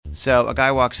So a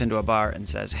guy walks into a bar and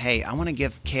says, hey, I want to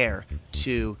give care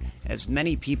to as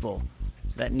many people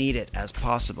that need it as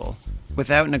possible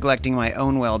without neglecting my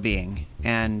own well-being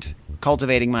and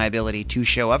cultivating my ability to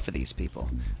show up for these people.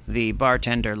 The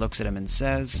bartender looks at him and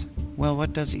says, well,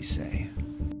 what does he say?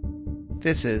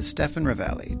 This is Stefan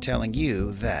Ravalli telling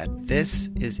you that this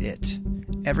is it.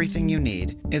 Everything you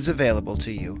need is available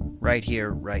to you right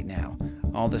here, right now.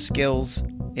 All the skills,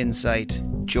 insight,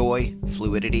 joy,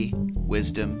 fluidity,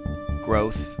 wisdom,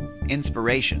 growth,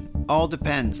 inspiration, all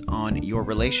depends on your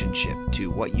relationship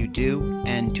to what you do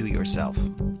and to yourself.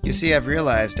 You see, I've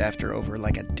realized after over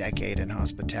a decade in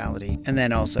hospitality, and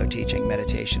then also teaching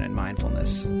meditation and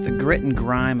mindfulness, the grit and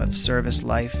grime of service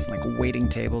life, like waiting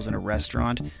tables in a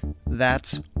restaurant,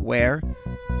 that's where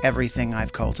everything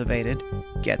I've cultivated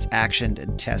gets actioned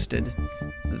and tested.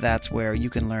 That's where you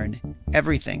can learn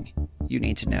everything you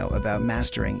need to know about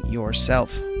mastering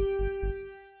yourself.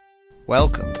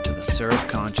 Welcome to the Serve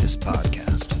Conscious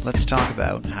podcast. Let's talk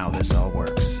about how this all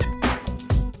works.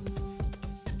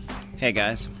 Hey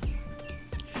guys,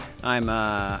 I'm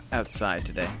outside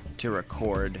today to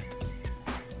record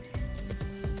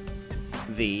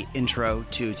the intro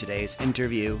to today's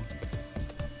interview.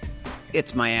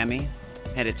 It's Miami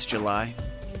and it's July.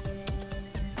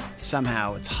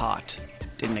 Somehow it's hot.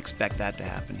 Didn't expect that to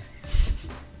happen.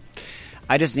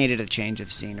 I just needed a change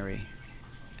of scenery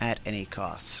at any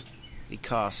cost. The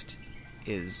cost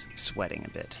is sweating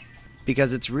a bit.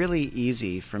 Because it's really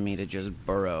easy for me to just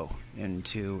burrow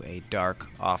into a dark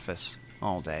office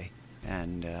all day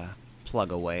and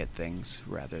plug away at things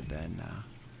rather than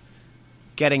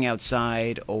getting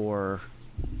outside or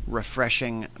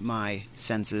refreshing my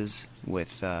senses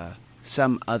with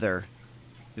some other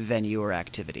venue or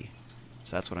activity.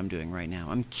 So that's what I'm doing right now.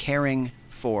 I'm caring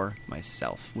for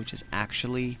myself, which is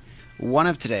actually one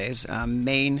of today's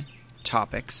main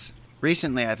topics.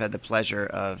 Recently, I've had the pleasure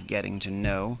of getting to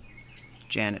know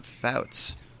Janet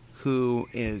Fouts, who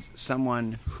is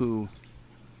someone who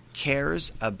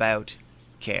cares about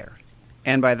care.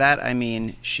 And by that, I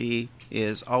mean she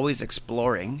is always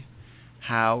exploring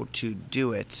how to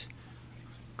do it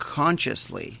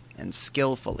consciously and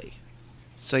skillfully.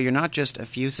 So you're not just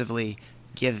effusively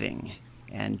giving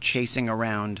and chasing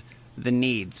around the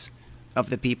needs of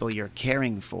the people you're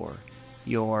caring for.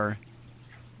 You're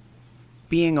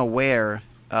being aware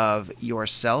of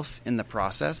yourself in the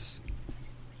process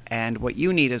and what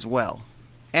you need as well,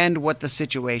 and what the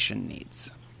situation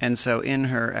needs. And so in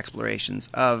her explorations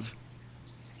of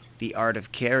the art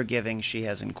of caregiving, she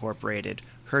has incorporated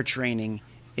her training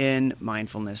in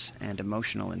mindfulness and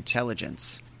emotional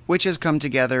intelligence, which has come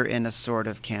together in a sort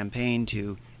of campaign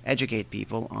to educate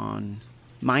people on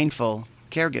mindful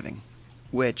caregiving,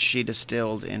 which she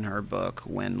distilled in her book,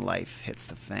 When Life Hits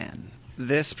the Fan.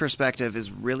 This perspective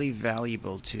is really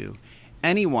valuable to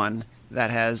anyone that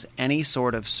has any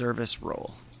sort of service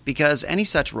role, because any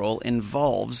such role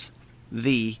involves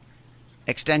the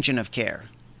extension of care.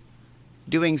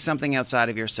 Doing something outside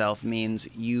of yourself means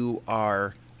you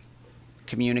are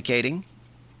communicating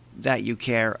that you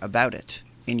care about it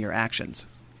in your actions.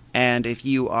 And if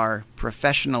you are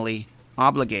professionally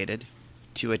obligated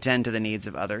to attend to the needs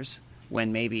of others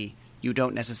when maybe you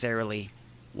don't necessarily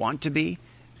want to be,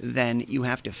 then you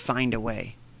have to find a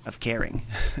way of caring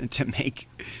to make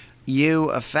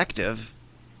you effective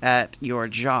at your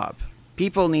job.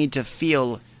 People need to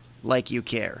feel like you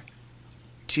care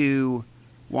to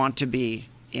want to be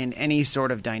in any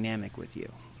sort of dynamic with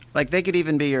you. Like they could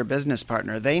even be your business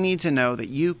partner. They need to know that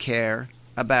you care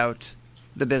about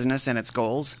the business and its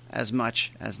goals as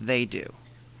much as they do.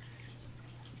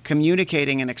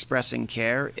 Communicating and expressing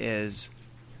care is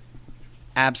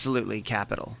absolutely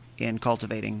capital in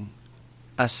cultivating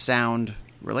a sound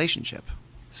relationship.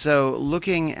 So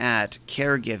looking at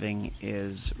caregiving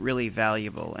is really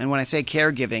valuable. And when I say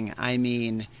caregiving, I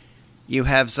mean you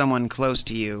have someone close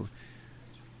to you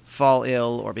fall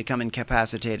ill or become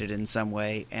incapacitated in some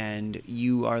way, and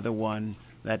you are the one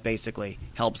that basically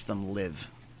helps them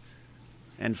live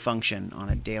and function on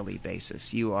a daily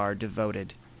basis. You are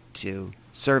devoted to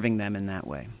serving them in that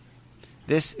way.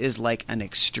 This is like an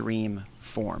extreme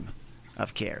form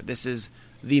of care. This is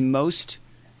the most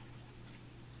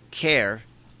care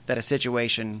that a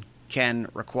situation can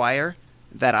require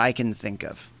that I can think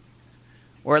of.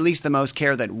 Or at least the most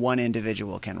care that one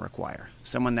individual can require.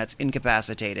 Someone that's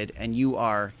incapacitated and you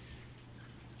are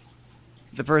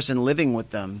the person living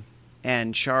with them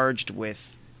and charged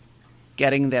with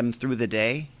getting them through the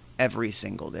day every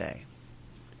single day.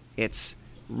 It's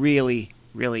really,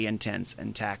 really intense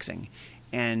and taxing.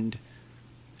 And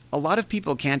a lot of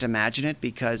people can't imagine it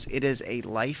because it is a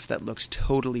life that looks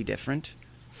totally different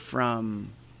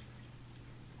from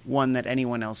one that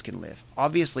anyone else can live.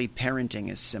 Obviously, parenting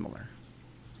is similar,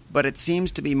 but it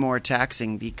seems to be more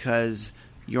taxing because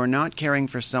you're not caring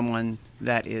for someone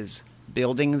that is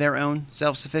building their own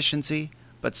self-sufficiency,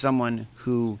 but someone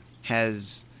who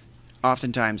has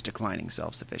oftentimes declining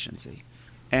self-sufficiency.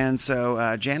 And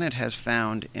so Janet has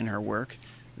found in her work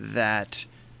that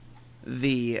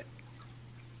the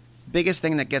biggest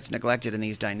thing that gets neglected in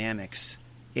these dynamics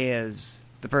is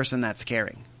the person that's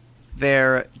caring.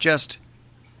 They're just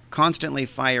constantly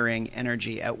firing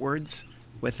energy outwards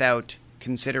without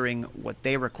considering what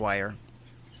they require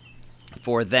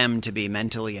for them to be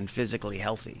mentally and physically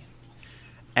healthy.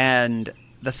 And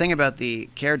the thing about the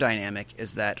care dynamic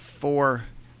is that for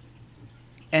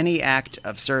any act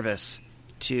of service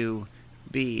to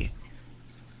be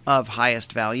of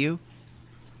highest value,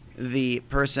 the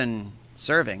person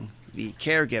serving, the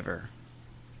caregiver,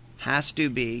 has to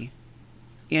be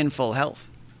in full health.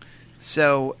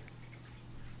 So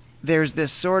there's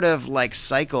this sort of like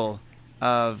cycle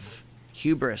of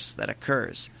hubris that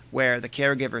occurs where the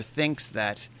caregiver thinks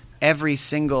that every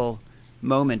single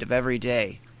moment of every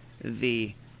day,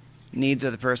 the needs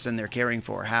of the person they're caring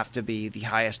for have to be the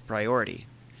highest priority.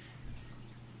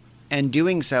 And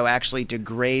doing so actually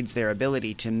degrades their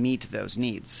ability to meet those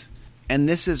needs. And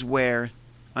this is where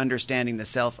understanding the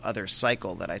self-other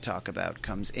cycle that I talk about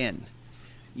comes in.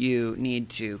 You need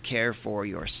to care for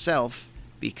yourself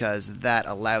because that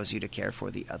allows you to care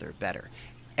for the other better.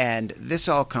 And this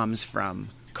all comes from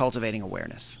cultivating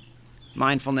awareness.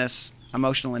 Mindfulness,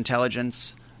 emotional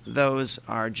intelligence, those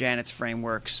are Janet's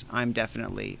frameworks. I'm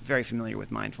definitely very familiar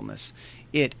with mindfulness.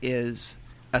 It is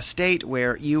a state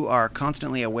where you are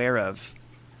constantly aware of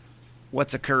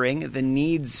what's occurring, the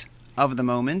needs of the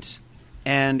moment,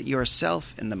 and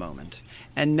yourself in the moment.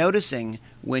 And noticing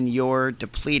when you're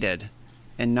depleted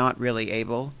and not really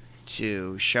able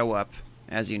to show up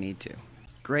as you need to.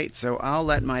 Great, so I'll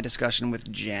let my discussion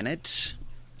with Janet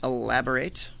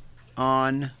elaborate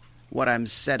on what I'm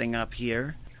setting up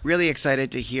here. Really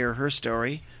excited to hear her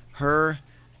story, her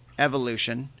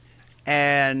evolution,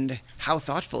 and how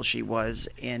thoughtful she was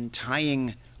in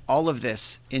tying all of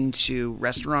this into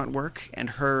restaurant work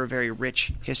and her very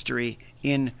rich history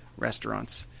in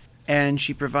restaurants. And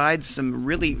she provides some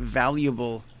really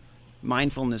valuable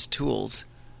mindfulness tools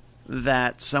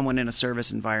that someone in a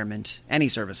service environment, any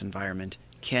service environment,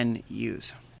 can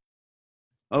use.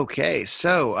 Okay,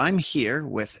 so I'm here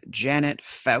with Janet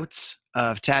Fouts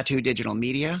of Tattoo Digital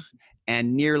Media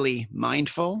and Nearly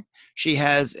Mindful. She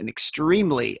has an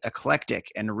extremely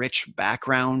eclectic and rich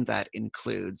background that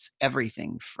includes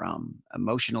everything from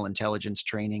emotional intelligence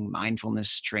training,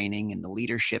 mindfulness training in the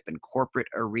leadership and corporate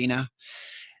arena,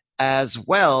 as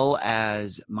well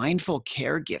as mindful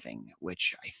caregiving,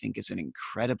 which I think is an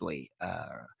incredibly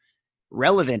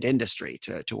relevant industry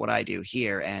to what I do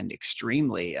here, and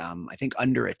extremely, I think,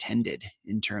 underattended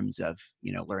in terms of,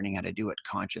 learning how to do it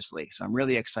consciously. So I'm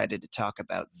really excited to talk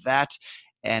about that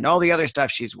and all the other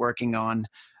stuff she's working on,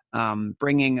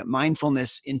 bringing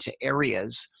mindfulness into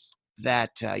areas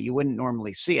that you wouldn't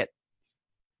normally see it,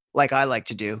 like I like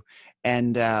to do.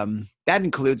 And that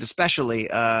includes especially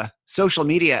social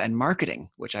media and marketing,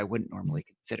 which I wouldn't normally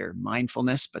consider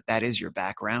mindfulness, but that is your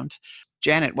background.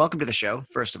 Janet, welcome to the show,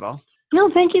 first of all. No,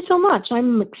 thank you so much.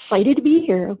 I'm excited to be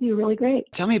here. It'll be really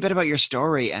great. Tell me a bit about your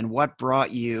story and what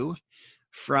brought you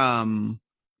from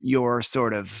your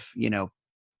sort of,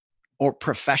 or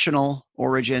professional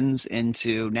origins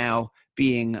into now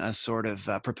being a sort of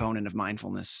proponent of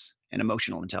mindfulness and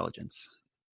emotional intelligence.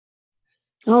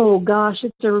 Oh, gosh,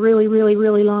 it's a really, really,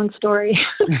 really long story.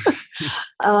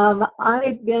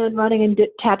 I've been running in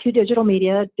Tattoo Digital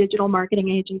Media, digital marketing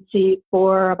agency,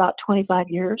 for about 25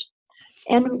 years.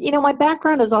 And, my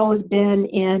background has always been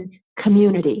in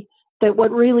community. That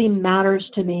what really matters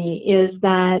to me is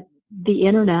that the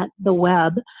internet, the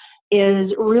web,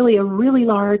 is really a really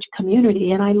large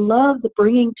community. And I love the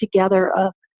bringing together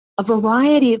of a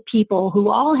variety of people who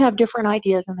all have different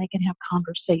ideas and they can have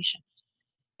conversations.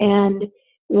 And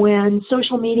when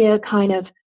social media kind of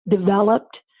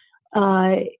developed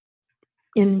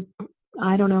in,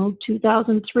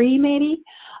 2003 maybe,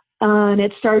 and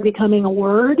it started becoming a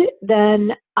word,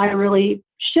 then I really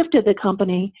shifted the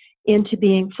company into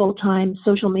being full-time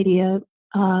social media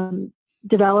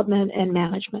development and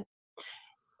management.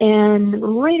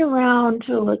 And right around,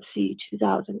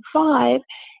 2005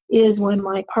 is when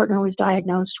my partner was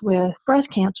diagnosed with breast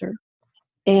cancer.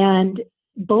 And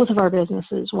both of our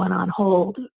businesses went on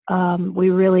hold. We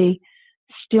really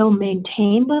still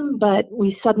maintained them, but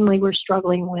we suddenly were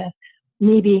struggling with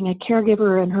me being a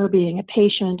caregiver and her being a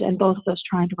patient, and both of us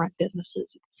trying to run businesses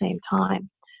at the same time.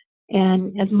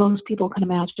 And as most people can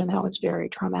imagine, that was very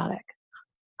traumatic.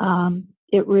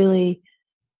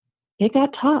 It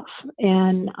got tough,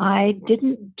 and I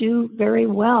didn't do very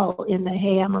well in the,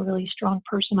 hey, I'm a really strong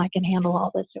person, I can handle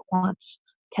all this at once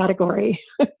category.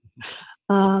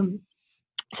 So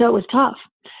it was tough.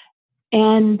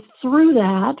 And through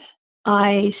that,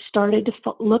 I started to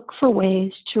look for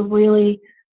ways to really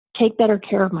take better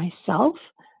care of myself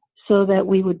so that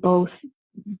we would both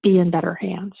be in better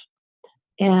hands.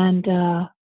 And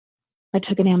I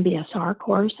took an MBSR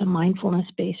course, a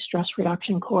mindfulness-based stress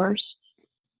reduction course.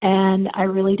 And I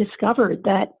really discovered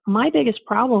that my biggest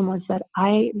problem was that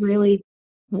I really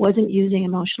wasn't using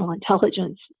emotional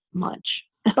intelligence much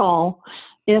at all,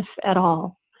 if at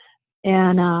all.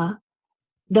 And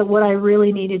that what I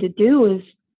really needed to do is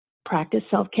practice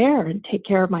self-care and take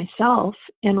care of myself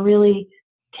and really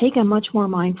take a much more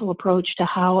mindful approach to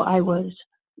how I was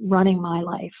running my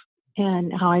life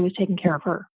and how I was taking care of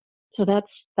her. So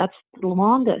that's the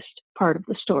longest part of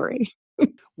the story.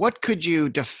 What could you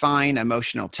define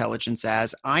emotional intelligence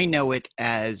as? I know it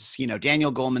as,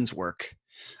 Daniel Goleman's work,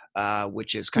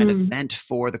 which is kind of meant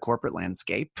for the corporate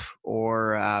landscape,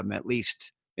 or at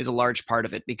least is a large part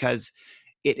of it, because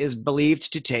it is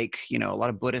believed to take, a lot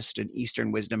of Buddhist and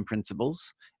Eastern wisdom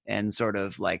principles and sort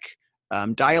of like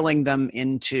dialing them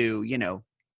into,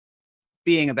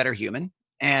 being a better human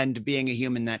and being a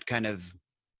human that kind of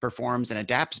performs and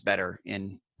adapts better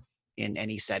in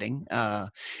any setting,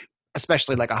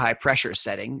 especially like a high pressure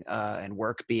setting, and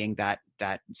work being that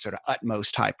sort of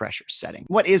utmost high pressure setting.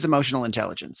 What is emotional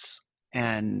intelligence,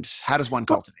 and how does one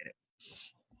cultivate it?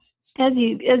 As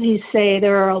you say,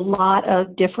 there are a lot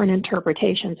of different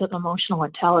interpretations of emotional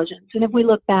intelligence. And if we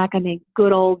look back on the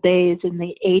good old days in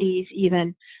the 80s,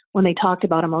 even when they talked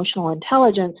about emotional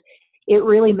intelligence, it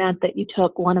really meant that you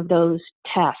took one of those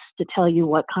tests to tell you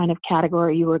what kind of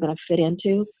category you were going to fit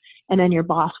into. And then your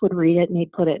boss would read it and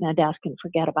he'd put it in a desk and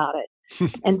forget about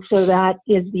it. And so that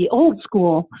is the old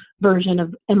school version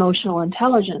of emotional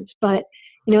intelligence. But,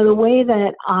 the way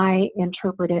that I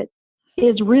interpret it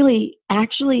is really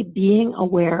actually being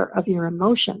aware of your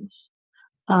emotions.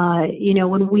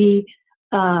 When we,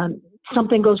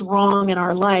 something goes wrong in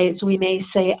our lives, we may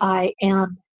say, I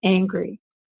am angry,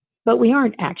 but we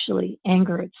aren't actually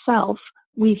anger itself.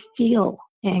 We feel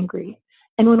angry.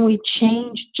 And when we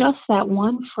change just that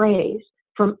one phrase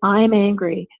from I'm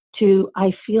angry to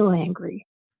I feel angry,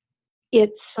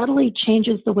 it subtly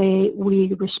changes the way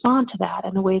we respond to that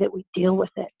and the way that we deal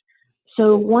with it.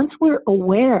 So once we're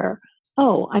aware,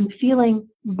 oh, I'm feeling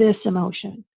this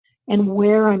emotion and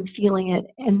where I'm feeling it,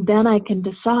 and then I can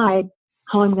decide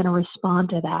how I'm going to respond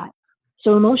to that.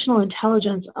 So emotional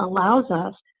intelligence allows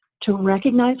us to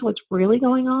recognize what's really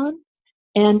going on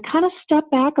and kind of step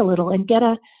back a little and get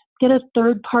a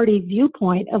third-party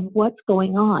viewpoint of what's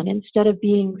going on instead of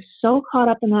being so caught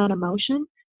up in that emotion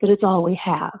that it's all we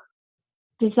have.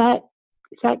 Is that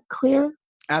clear?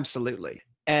 Absolutely.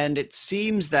 And it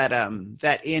seems that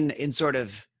that in sort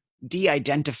of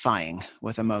de-identifying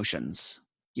with emotions,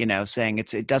 saying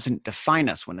it doesn't define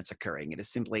us when it's occurring. It is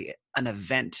simply an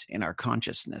event in our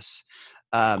consciousness.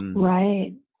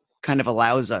 Right. Kind of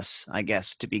allows us, I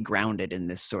guess, to be grounded in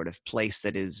this sort of place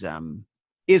that is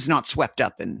not swept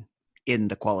up in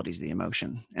the qualities of the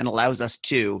emotion, and allows us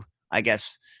to, I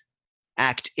guess,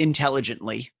 act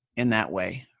intelligently in that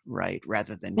way, right?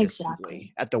 Rather than just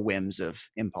simply at the whims of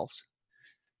impulse.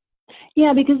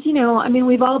 Yeah, because,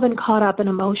 we've all been caught up in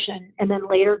emotion and then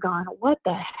later gone, what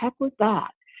the heck was that?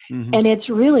 Mm-hmm. And it's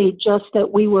really just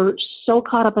that we were so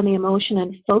caught up in the emotion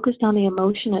and focused on the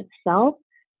emotion itself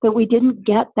that we didn't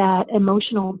get that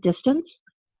emotional distance.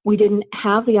 We didn't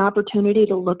have the opportunity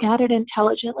to look at it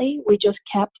intelligently. We just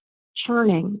kept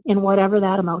churning in whatever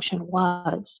that emotion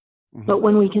was. Mm-hmm. But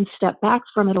when we can step back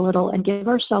from it a little and give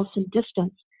ourselves some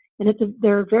distance, and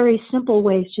there are very simple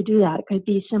ways to do that. It could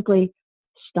be simply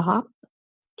stop,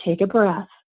 take a breath,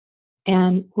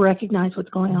 and recognize what's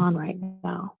going on right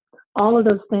now. All of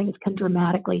those things can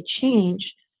dramatically change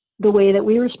the way that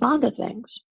we respond to things.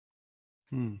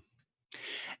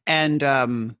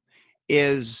 And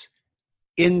is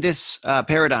in this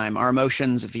paradigm, are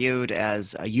emotions viewed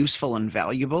as useful and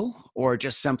valuable, or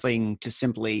just something to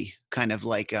simply kind of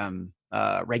like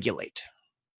regulate?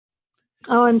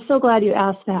 Oh, I'm so glad you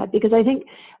asked that, because I think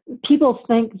people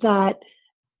think that,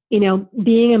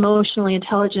 being emotionally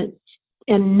intelligent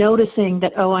and noticing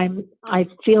that, oh, I'm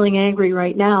feeling angry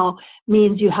right now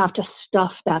means you have to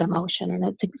stuff that emotion. And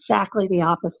it's exactly the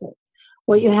opposite.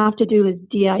 What you have to do is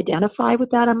de-identify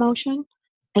with that emotion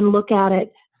and look at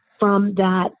it from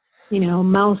that,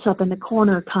 mouse up in the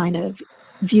corner kind of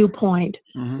viewpoint,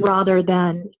 mm-hmm. rather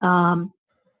than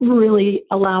really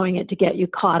allowing it to get you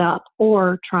caught up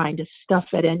or trying to stuff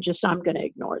it in. Just, I'm going to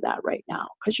ignore that right now,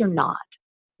 because you're not.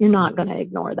 You're not going to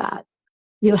ignore that.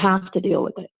 You have to deal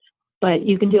with it. But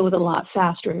you can deal with it a lot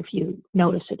faster if you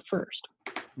notice it first.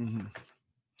 Mm-hmm.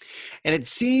 And it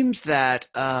seems that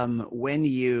when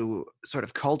you sort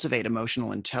of cultivate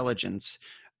emotional intelligence,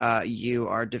 you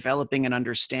are developing an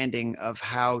understanding of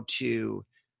how to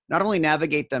not only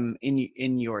navigate them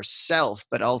in yourself,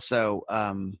 but also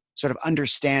sort of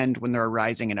understand when they're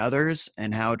arising in others,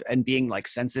 and being like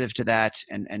sensitive to that,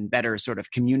 and better sort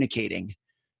of communicating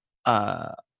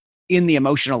in the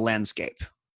emotional landscape.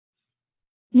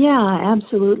 Yeah,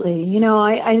 absolutely.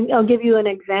 I'll give you an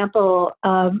example.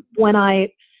 When I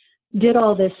did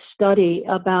all this study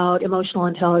about emotional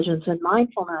intelligence and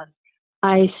mindfulness,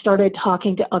 I started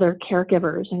talking to other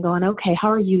caregivers and going, okay, how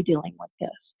are you dealing with this?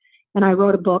 And I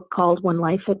wrote a book called When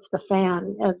Life Hits the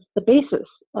Fan as the basis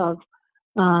of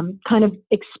kind of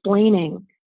explaining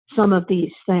some of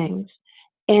these things.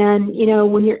 And,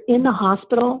 when you're in the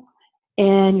hospital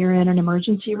and you're in an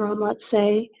emergency room, let's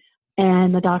say,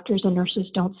 and the doctors and nurses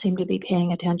don't seem to be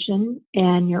paying attention,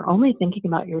 and you're only thinking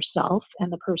about yourself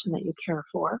and the person that you care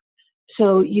for.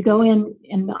 So you go in,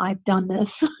 and I've done this,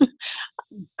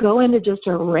 go into just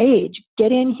a rage,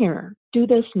 get in here, do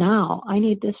this now, I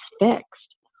need this fixed.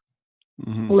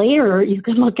 Mm-hmm. Later, you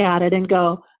can look at it and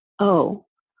go, oh,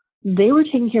 they were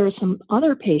taking care of some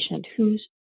other patient whose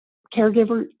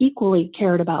caregiver equally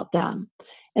cared about them.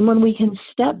 And when we can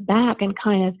step back and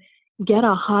kind of get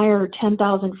a higher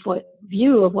 10,000-foot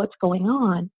view of what's going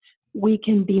on, we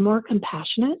can be more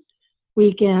compassionate.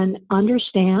 We can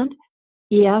understand,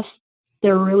 yes,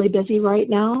 they're really busy right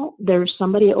now. There's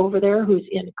somebody over there who's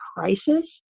in crisis,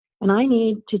 and I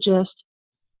need to just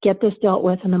get this dealt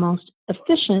with in the most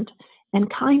efficient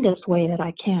and kindest way that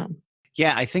I can.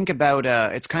 Yeah, I think about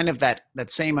it's kind of that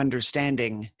same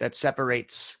understanding that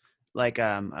separates like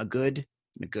a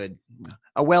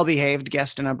well-behaved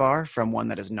guest in a bar from one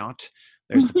that is not.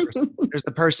 There's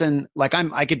the person like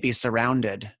I could be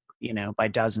surrounded, by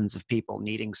dozens of people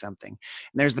needing something.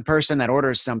 And there's the person that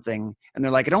orders something and they're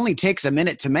like, it only takes a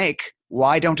minute to make.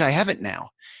 Why don't I have it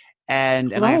now?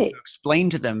 And right. I have to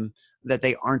explain to them that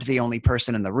they aren't the only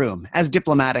person in the room, as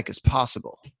diplomatic as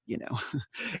possible,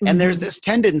 Mm-hmm. And there's this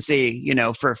tendency,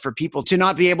 for people to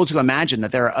not be able to imagine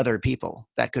that there are other people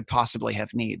that could possibly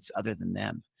have needs other than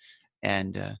them.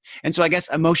 And so I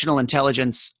guess emotional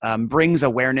intelligence brings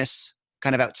awareness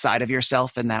kind of outside of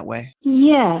yourself in that way.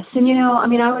 Yes. And,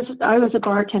 I was a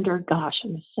bartender, in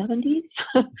the 70s.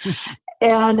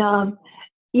 And,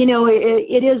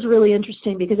 it is really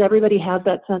interesting because everybody has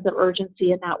that sense of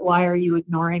urgency and that, why are you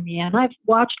ignoring me? And I've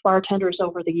watched bartenders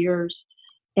over the years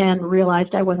and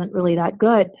realized I wasn't really that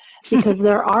good, because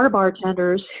there are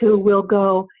bartenders who will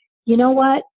go, you know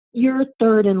what? You're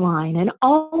third in line. And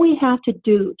all we have to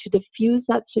do to diffuse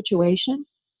that situation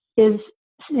is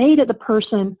say to the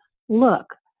person, look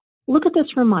at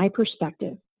this from my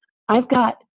perspective. I've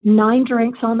got 9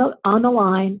 drinks on the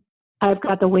line. I've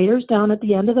got the waiters down at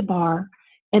the end of the bar,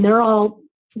 and they're all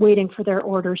waiting for their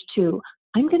orders too.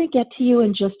 I'm going to get to you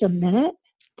in just a minute.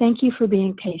 Thank you for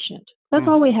being patient. That's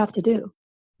all we have to do.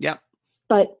 Yep.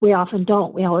 But we often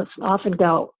don't. We often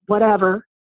go, whatever,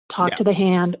 talk to the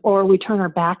hand, or we turn our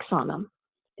backs on them.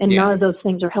 And none of those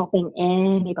things are helping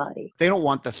anybody. They don't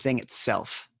want the thing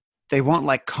itself. They want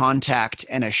like contact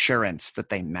and assurance that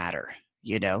they matter,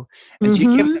 And so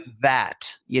you give them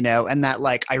that, and that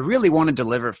like, I really want to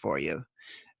deliver for you.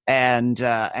 And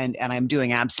I'm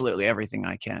doing absolutely everything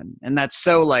I can. And that's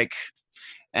so like,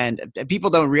 and people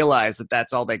don't realize that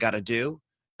that's all they got to do.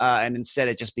 And instead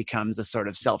it just becomes a sort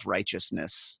of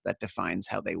self-righteousness that defines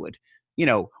how they would,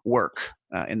 work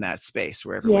in that space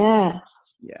wherever.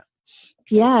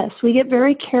 Yes, we get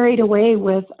very carried away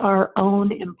with our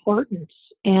own importance.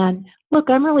 And look,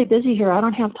 I'm really busy here. I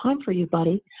don't have time for you,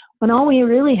 buddy. When all we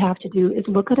really have to do is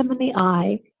look at them in the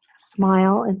eye,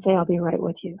 smile, and say, I'll be right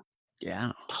with you.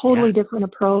 Yeah. Totally different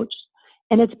approach.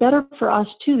 And it's better for us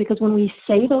too, because when we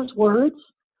say those words,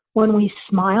 when we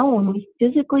smile, when we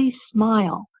physically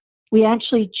smile, we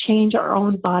actually change our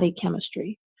own body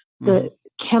chemistry. The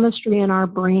chemistry in our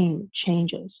brain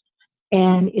changes,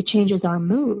 and it changes our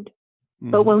mood.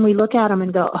 But when we look at them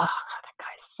and go, oh, that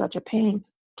guy's such a pain,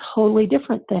 totally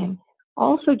different thing,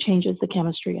 also changes the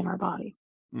chemistry in our body.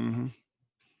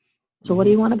 So what do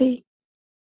you want to be?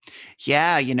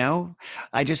 Yeah,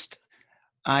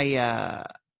 I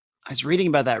was reading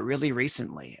about that really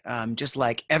recently. Just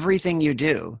like everything you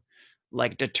do,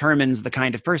 like determines the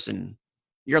kind of person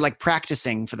you're like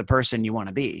practicing for the person you want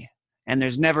to be. And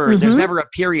there's never a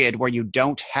period where you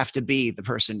don't have to be the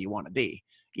person you want to be.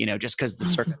 just because the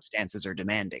circumstances are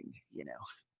demanding.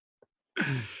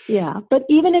 Yeah. But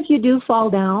even if you do fall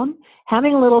down,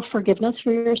 having a little forgiveness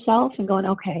for yourself and going,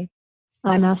 okay,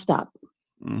 I messed up.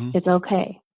 Mm-hmm. It's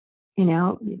okay.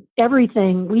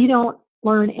 Everything, we don't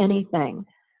learn anything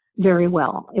very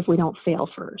well if we don't fail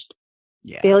first.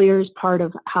 Yeah. Failure is part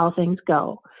of how things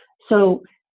go. So,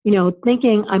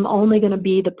 thinking I'm only going to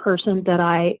be the person that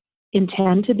I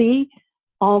intend to be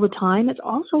all the time, it's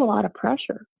also a lot of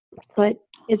pressure, but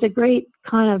it's a great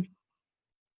kind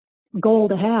of goal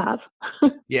to have.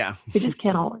 Yeah. We just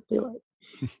can't always do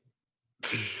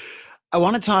it. I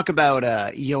want to talk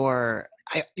about your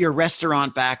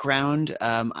restaurant background.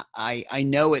 I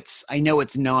know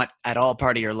it's not at all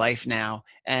part of your life now,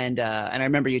 and I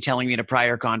remember you telling me in a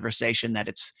prior conversation that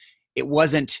it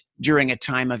wasn't during a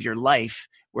time of your life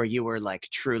where you were like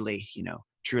truly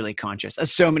conscious.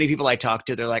 As so many people I talk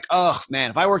to, they're like, "Oh man,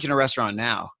 if I worked in a restaurant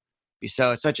now, it's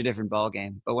such a different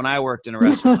ballgame." But when I worked in a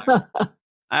restaurant,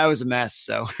 I was a mess.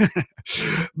 So,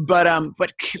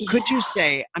 but could you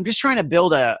say? I'm just trying to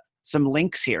build some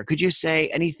links here. Could you say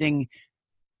anything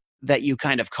that you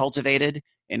kind of cultivated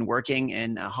in working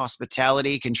in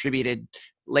hospitality contributed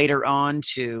later on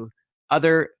to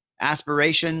other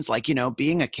aspirations, like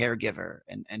being a caregiver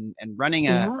and running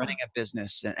a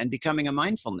business and becoming a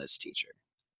mindfulness teacher?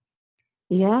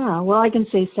 Yeah, well, I can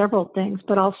say several things,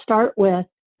 but I'll start with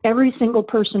every single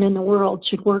person in the world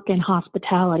should work in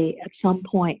hospitality at some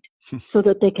point so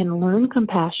that they can learn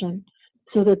compassion,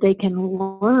 so that they can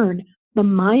learn the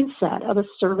mindset of a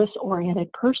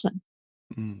service-oriented person.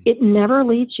 It never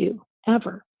leaves you,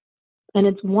 ever. And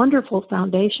it's wonderful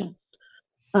foundation.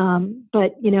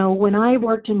 But, when I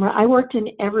worked in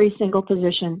every single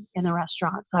position in the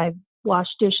restaurants. I've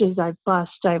washed dishes, I've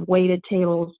bussed, I've waited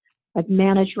tables, I've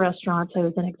managed restaurants, I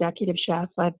was an executive chef,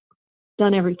 I've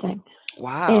done everything.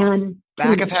 Wow. And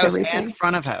back of house and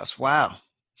front of house. Wow.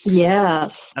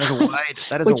 Yes. That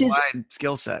is a wide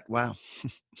skill set. Wow.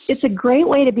 It's a great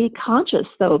way to be conscious,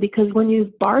 though, because when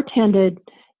you've bartended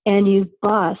and you've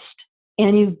bussed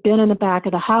and you've been in the back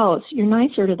of the house, you're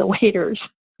nicer to the waiters.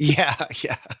 Yeah.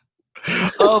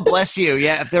 Oh, bless you.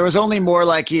 Yeah. If there was only more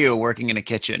like you working in a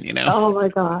kitchen, Oh my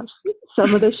gosh.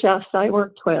 Some of the chefs I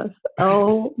worked with.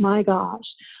 Oh my gosh.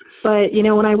 But,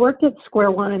 when I worked at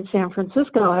Square One in San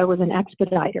Francisco, I was an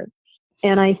expediter.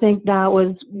 And I think that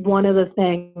was one of the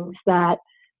things that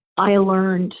I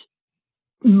learned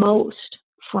most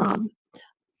from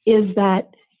is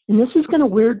that, and this is going to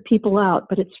weird people out,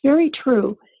 but it's very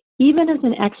true. Even as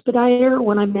an expediter,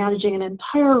 when I'm managing an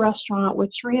entire restaurant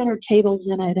with 300 tables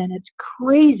in it, and it's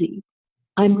crazy,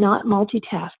 I'm not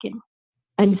multitasking.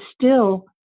 I'm still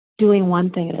doing one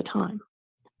thing at a time.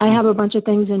 I have a bunch of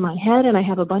things in my head and I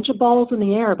have a bunch of balls in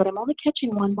the air, but I'm only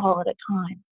catching one ball at a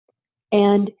time.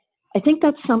 And I think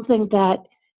that's something that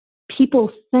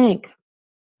people think.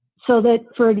 So that,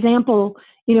 for example,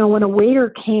 when a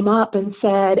waiter came up and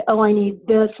said, oh, I need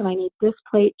this and I need this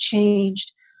plate changed,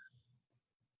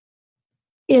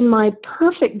 in my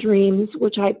perfect dreams,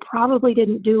 which I probably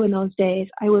didn't do in those days,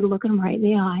 I would look them right in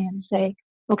the eye and say,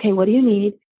 okay, what do you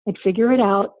need? I'd figure it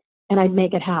out and I'd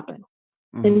make it happen.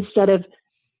 Instead of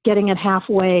getting it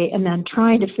halfway and then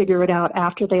trying to figure it out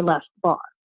after they left the bar.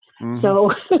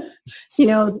 So,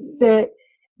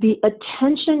 the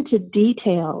attention to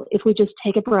detail, if we just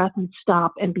take a breath and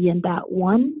stop and be in that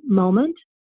one moment,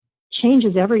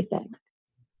 changes everything.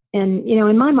 And,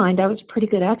 in my mind, I was a pretty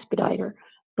good expediter,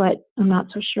 but I'm not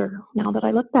so sure. Now that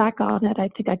I look back on it, I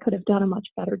think I could have done a much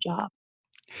better job.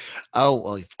 Oh,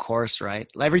 well, of course, right?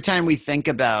 Every time we think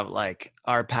about like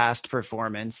our past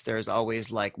performance, there's always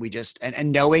like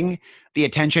and knowing the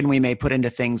attention we may put into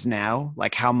things now,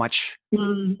 like how much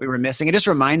we were missing. It just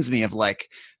reminds me of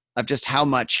just how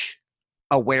much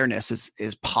awareness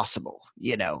is possible,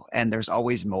 and there's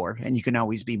always more, and you can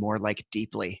always be more like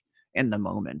deeply in the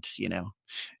moment,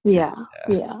 Yeah.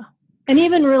 And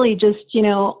even really just,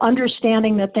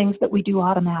 understanding the things that we do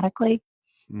automatically.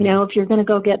 If you're going to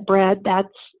go get bread, that's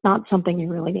not something you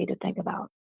really need to think about.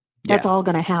 That's all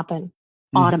going to happen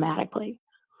automatically.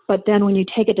 But then when you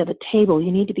take it to the table,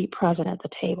 you need to be present at the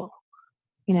table,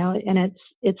 and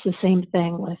it's the same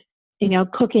thing with,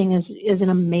 cooking is an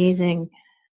amazing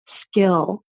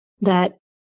skill that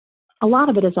a lot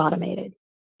of it is automated.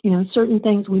 Certain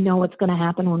things we know what's going to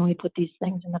happen when we put these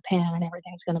things in the pan and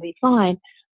everything's going to be fine.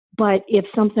 But if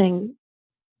something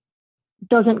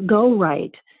doesn't go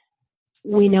right,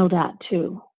 we know that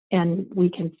too, and we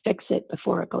can fix it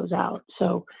before it goes out.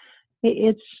 So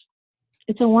it's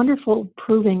a wonderful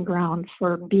proving ground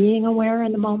for being aware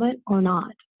in the moment or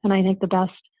not. And I think the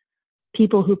best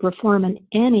people who perform in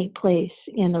any place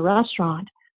in the restaurant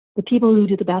The people who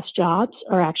do the best jobs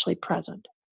are actually present.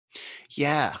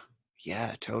 Yeah.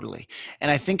 Yeah, totally. And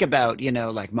I think about,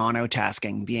 like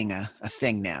monotasking being a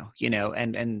thing now,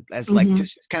 and as like Mm-hmm.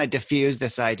 to kind of diffuse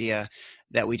this idea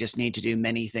that we just need to do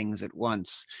many things at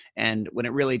once. And when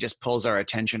it really just pulls our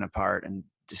attention apart and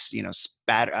just,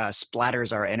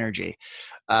 splatters our energy.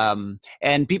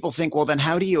 And people think, well, then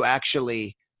how do you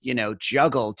actually,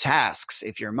 juggle tasks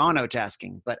if you're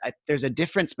monotasking? But there's a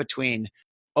difference between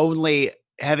only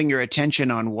having your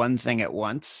attention on one thing at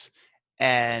once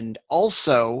and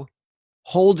also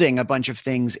holding a bunch of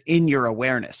things in your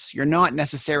awareness. You're not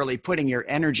necessarily putting your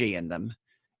energy in them.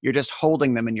 You're just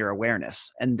holding them in your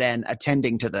awareness and then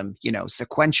attending to them,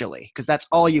 sequentially, because that's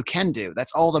all you can do.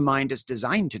 That's all the mind is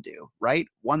designed to do, right?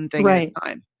 One thing at Right. a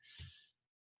time.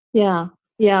 Yeah.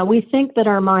 Yeah. We think that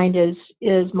our mind is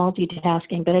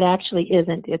multitasking, but it actually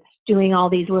isn't. It's doing all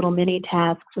these little mini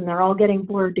tasks and they're all getting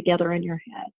blurred together in your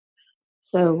head.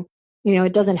 So,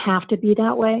 it doesn't have to be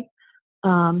that way.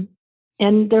 Um,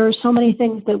 and there are so many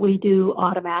things that we do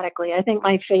automatically. I think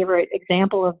my favorite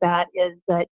example of that is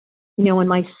that, when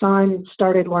my son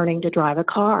started learning to drive a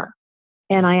car,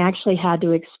 and I actually had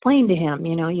to explain to him,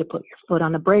 you put your foot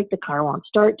on the brake, the car won't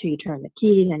start till you turn the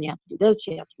key, then you have to do this,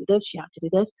 you have to do this, you have to do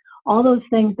this. All those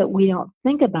things that we don't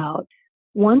think about.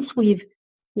 Once we've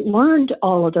learned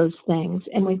all of those things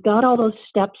and we've got all those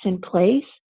steps in place,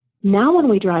 now when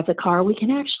we drive the car, we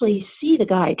can actually see the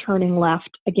guy turning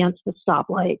left against the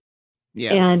stoplight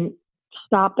Yeah. and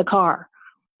stop the car.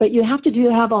 But you have to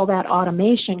have all that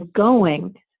automation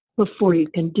going before you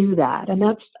can do that. And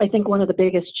that's, I think, one of the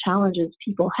biggest challenges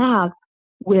people have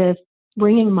with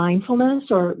bringing mindfulness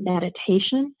or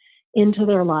meditation into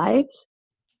their lives,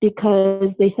 because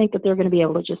they think that they're going to be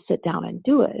able to just sit down and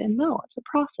do it. And no, it's a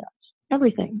process.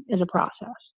 Everything is a process.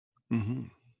 Mm-hmm.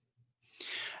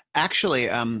 Actually,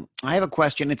 I have a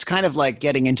question. It's kind of like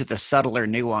getting into the subtler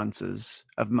nuances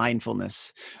of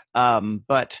mindfulness.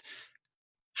 But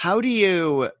how do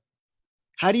you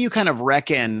kind of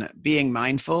reckon being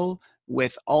mindful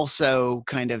with also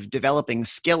kind of developing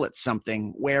skill at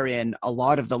something wherein a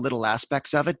lot of the little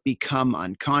aspects of it become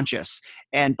unconscious?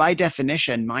 And by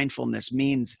definition, mindfulness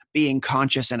means being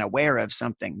conscious and aware of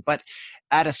something. But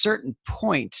at a certain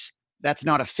point, that's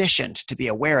not efficient to be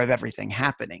aware of everything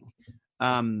happening.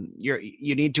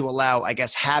 You need to allow, I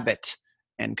guess, habit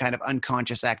and kind of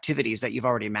unconscious activities that you've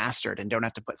already mastered and don't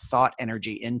have to put thought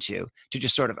energy into to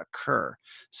just sort of occur.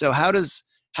 So how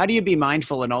do you be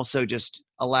mindful and also just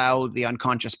allow the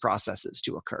unconscious processes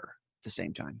to occur at the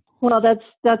same time? Well,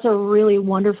 that's a really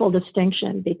wonderful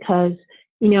distinction, because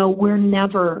we're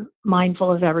never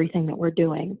mindful of everything that we're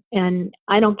doing, and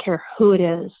I don't care who it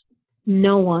is.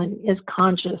 No one is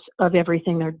conscious of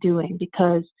everything they're doing,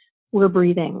 because we're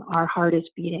breathing, our heart is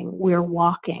beating, we're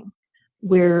walking,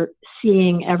 we're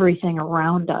seeing everything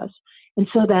around us. And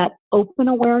so that open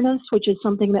awareness, which is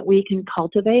something that we can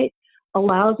cultivate,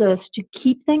 allows us to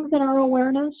keep things in our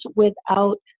awareness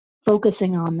without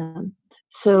focusing on them.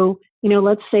 So,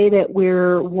 let's say that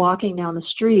we're walking down the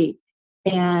street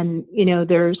and,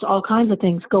 there's all kinds of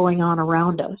things going on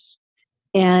around us.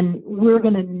 And we're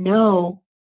going to know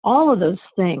all of those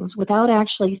things without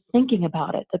actually thinking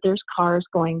about it, that there's cars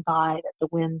going by, that the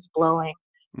wind's blowing,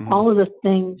 Mm-hmm. all of the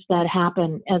things that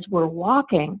happen as we're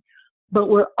walking. But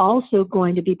we're also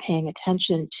going to be paying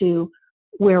attention to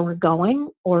where we're going,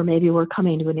 or maybe we're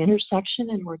coming to an intersection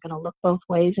and we're going to look both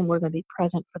ways and we're going to be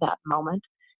present for that moment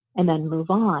and then move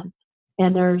on.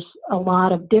 And there's a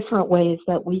lot of different ways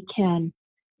that we can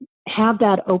have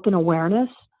that open awareness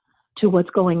to what's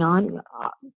going on.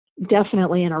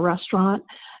 Definitely in a restaurant,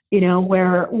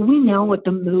 where we know what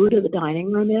the mood of the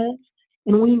dining room is,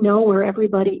 and we know where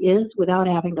everybody is without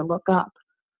having to look up,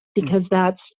 because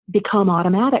that's become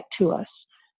automatic to us.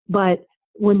 But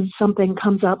when something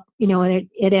comes up, and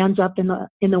it ends up in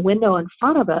the window in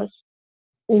front of us,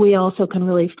 we also can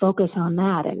really focus on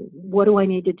that. And what do I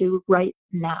need to do right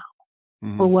now?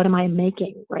 Mm-hmm. Or what am I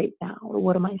making right now? Or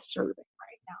what am I serving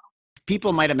right now?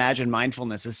 People might imagine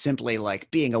mindfulness as simply like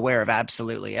being aware of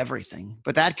absolutely everything,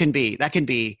 but that can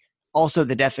be also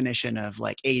the definition of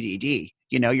like ADD,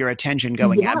 your attention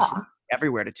going Yeah. absolutely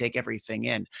everywhere to take everything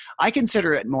in. I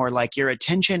consider it more like your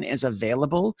attention is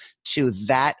available to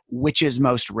that which is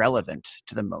most relevant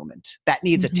to the moment. That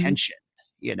needs Mm-hmm. attention,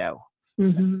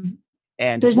 Mm-hmm.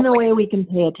 and it's There's more no like, way we can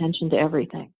pay attention to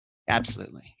everything.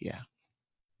 absolutely. Yeah.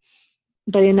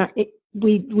 But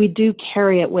we do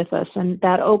carry it with us, and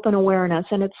that open awareness.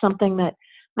 And it's something that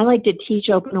I like to teach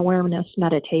open awareness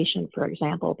meditation, for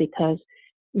example, because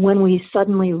when we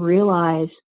suddenly realize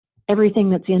everything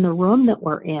that's in the room that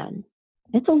we're in,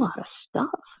 it's a lot of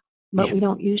stuff, but Yeah. we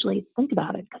don't usually think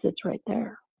about it because it's right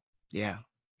there. Yeah.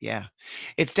 Yeah.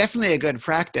 It's definitely a good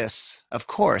practice, of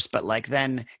course, but like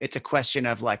then it's a question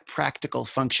of like practical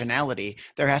functionality.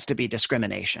 There has to be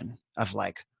discrimination of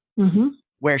like, Hmm.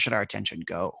 where should our attention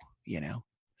go, you know?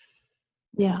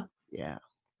 Yeah. Yeah.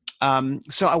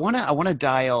 So I want to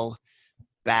dial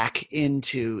back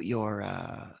into your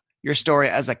story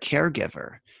as a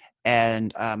caregiver,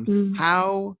 and Mm.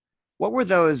 how what were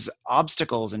those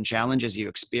obstacles and challenges you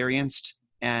experienced,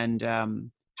 and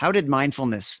how did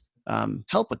mindfulness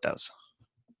help with those?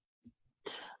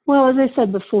 Well, as I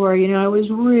said before, I was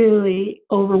really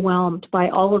overwhelmed by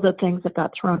all of the things that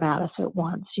got thrown at us at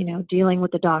once, dealing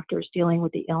with the doctors, dealing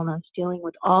with the illness, dealing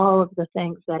with all of the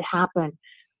things that happen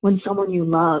when someone you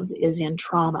love is in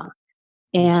trauma.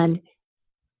 And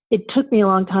it took me a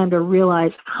long time to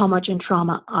realize how much in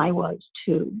trauma I was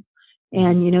too.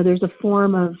 And, there's a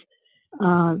form of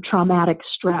traumatic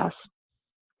stress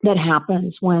that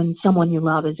happens when someone you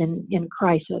love is in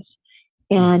crisis.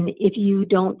 And if you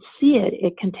don't see it,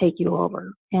 it can take you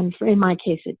over. And in my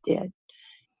case, it did.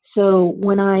 So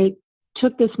when I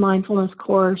took this mindfulness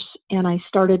course and I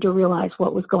started to realize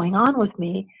what was going on with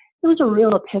me, it was a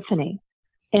real epiphany.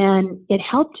 And it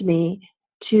helped me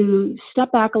to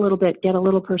step back a little bit, get a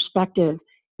little perspective,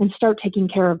 and start taking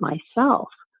care of myself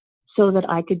so that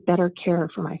I could better care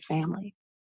for my family.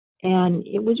 And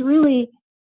it was really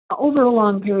over a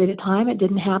long period of time. It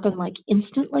didn't happen like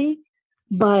instantly,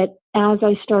 but as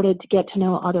I started to get to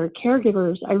know other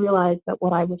caregivers, I realized that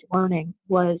what I was learning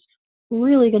was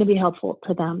really going to be helpful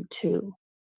to them too.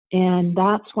 And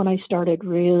that's when I started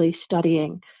really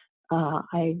studying.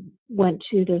 I went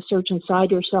to the Search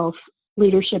Inside Yourself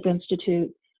Leadership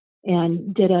Institute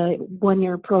and did a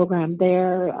 1-year program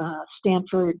there.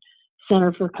 Stanford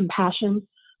Center for Compassion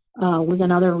was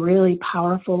another really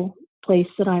powerful place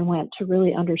that I went to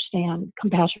really understand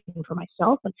compassion for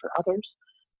myself and for others.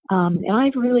 And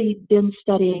I've really been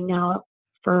studying now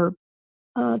for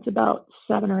it's about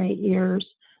 7 or 8 years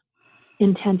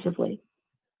intensively,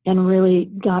 and really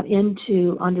got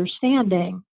into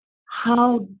understanding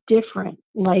how different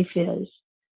life is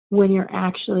when you're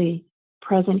actually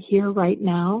present here right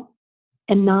now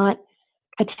and not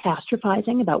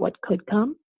catastrophizing about what could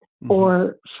come Mm-hmm.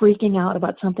 or freaking out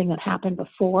about something that happened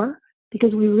before,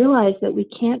 because we realize that we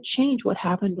can't change what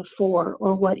happened before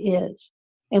or what is.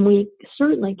 And we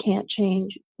certainly can't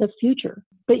change the future.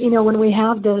 But, when we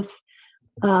have this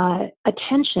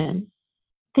attention,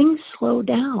 things slow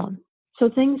down. So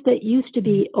things that used to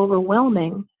be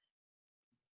overwhelming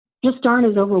just aren't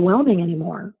as overwhelming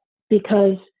anymore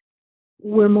because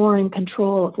we're more in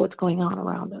control of what's going on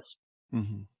around us.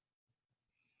 Mm-hmm.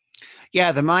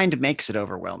 Yeah, the mind makes it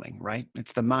overwhelming, right?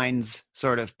 It's the mind's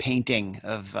sort of painting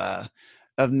of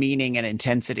meaning and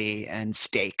intensity and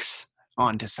stakes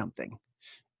onto something.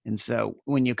 And so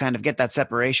when you kind of get that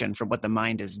separation from what the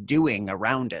mind is doing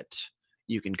around it,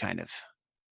 you can kind of,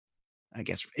 I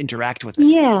guess, interact with it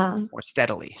Yeah. more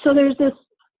steadily. So there's this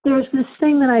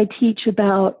thing that I teach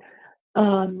about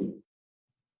um,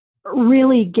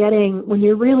 really getting, when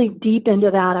you're really deep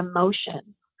into that emotion,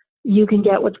 you can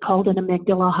get what's called an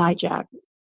amygdala hijack.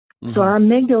 Mm-hmm. So our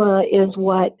amygdala is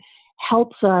what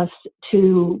helps us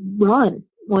to run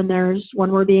when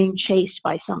we're being chased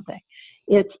by something.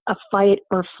 It's a fight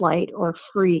or flight or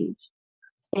freeze.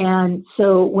 And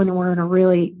so when we're in a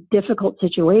really difficult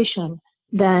situation,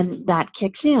 then that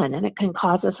kicks in and it can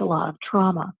cause us a lot of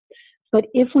trauma. But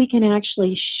if we can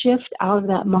actually shift out of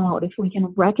that mode, if we can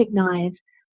recognize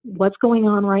what's going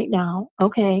on right now,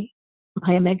 okay,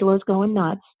 my amygdala is going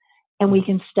nuts, and we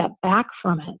can step back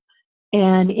from it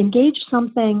and engage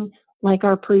something like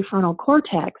our prefrontal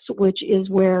cortex, which is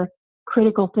where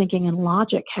critical thinking and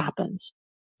logic happens,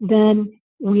 then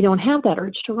we don't have that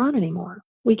urge to run anymore.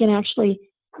 We can actually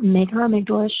make our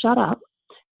amygdala shut up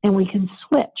and we can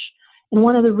switch. And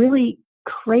one of the really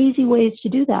crazy ways to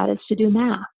do that is to do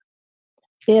math.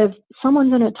 If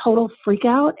someone's in a total freak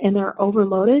out and they're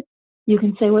overloaded, you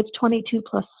can say, what's 22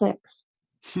 plus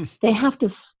 6? They have to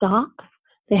stop.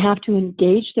 They have to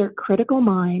engage their critical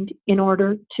mind in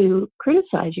order to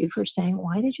criticize you for saying,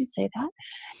 why did you say that?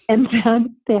 And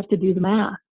then they have to do the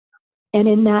math. And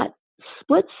in that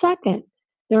split second,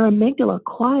 their amygdala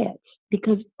quiets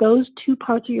because those two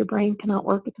parts of your brain cannot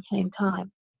work at the same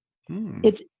time.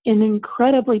 It's an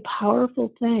incredibly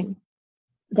powerful thing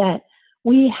that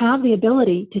we have the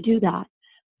ability to do that,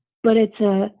 but it's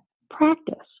a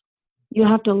practice. You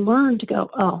have to learn to go,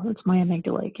 oh, that's my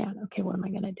amygdala again. Okay, what am I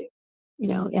going to do?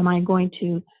 Am I going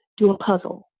to do a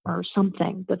puzzle or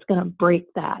something that's going to break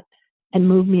that and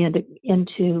move me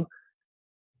into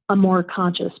a more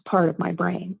conscious part of my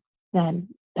brain than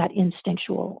that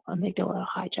instinctual amygdala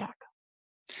hijack?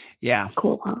 Yeah.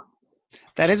 Cool, huh?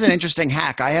 That is an interesting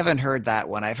hack. I haven't heard that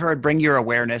one. I've heard bring your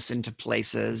awareness into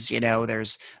places.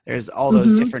 There's all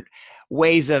those Mm-hmm. different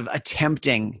ways of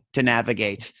attempting to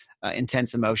navigate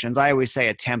intense emotions. I always say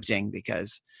attempting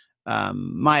because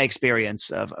my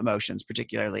experience of emotions,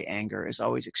 particularly anger, is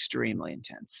always extremely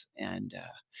intense,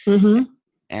 Mm-hmm.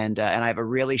 and I have a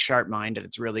really sharp mind, and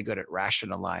it's really good at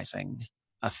rationalizing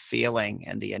a feeling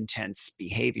and the intense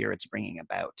behavior it's bringing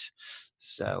about.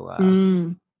 So.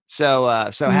 Mm. So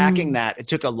hacking Mm. that, it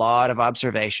took a lot of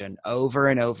observation over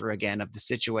and over again of the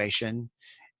situation,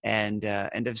 and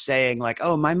of saying like,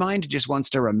 oh, my mind just wants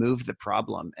to remove the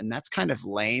problem, and that's kind of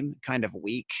lame, kind of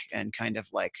weak, and kind of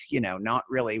like not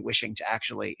really wishing to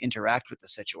actually interact with the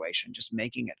situation, just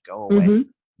making it go away. Mm-hmm.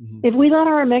 Hmm. If we let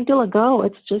our amygdala go,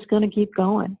 it's just going to keep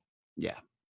going. Yeah.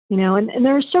 And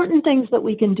there are certain things that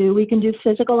we can do. We can do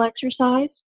physical exercise.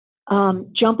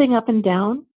 Jumping up and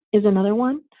down is another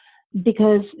one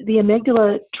because the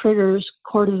amygdala triggers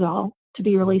cortisol to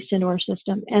be released into our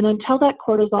system. And until that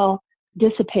cortisol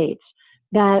dissipates,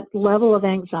 that level of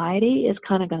anxiety is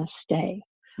kind of going to stay.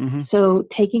 Hmm. So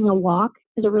taking a walk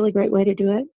is a really great way to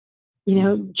do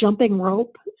it. Jumping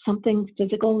rope, something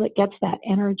physical that gets that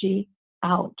energy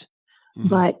out. Hmm.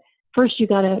 But first you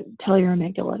got to tell your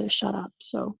amygdala to shut up.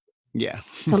 So Yeah.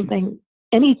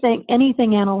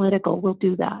 anything analytical will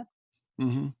do that.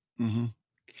 Hmm. Hmm.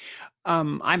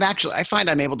 I find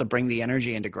I'm able to bring the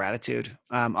energy into gratitude.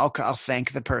 I'll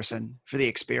thank the person for the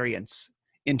experience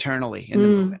internally in the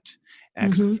moment.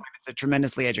 Because I Mm-hmm. find it's a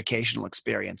tremendously educational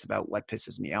experience about what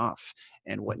pisses me off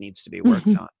and what needs to be worked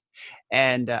on.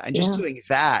 And just Yeah. doing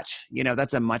that,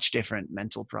 that's a much different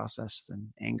mental process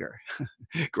than anger,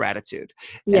 gratitude,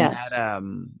 and Yes.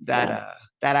 Yeah.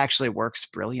 that actually works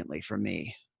brilliantly for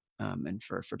me, and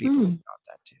for people who Mm. got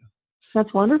that too.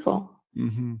 That's wonderful.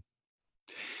 Hmm.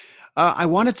 I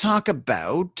want to talk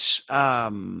about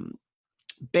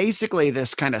basically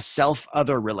this kind of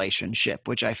self-other relationship,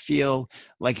 which I feel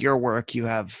like your work you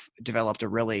have developed a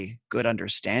really good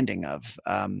understanding of.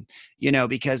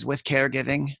 Because with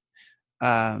caregiving,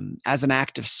 as an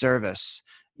act of service,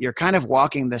 you're kind of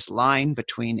walking this line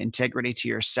between integrity to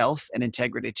yourself and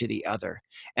integrity to the other,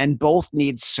 and both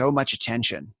need so much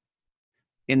attention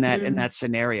in Mm. that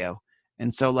scenario.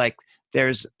 And so, like,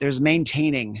 there's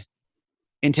maintaining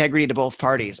integrity to both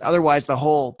parties. Otherwise,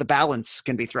 the balance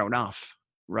can be thrown off,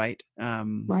 right?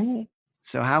 Right.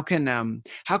 So how can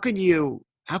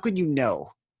you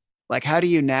know? Like, how do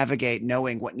you navigate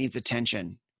knowing what needs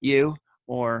attention, you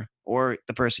or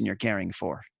the person you're caring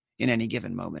for in any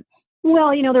given moment?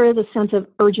 Well, there is a sense of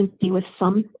urgency with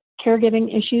some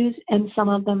caregiving issues, and some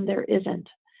of them there isn't.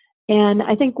 And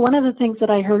I think one of the things that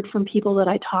I heard from people that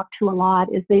I talked to a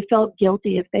lot is they felt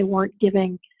guilty if they weren't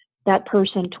giving that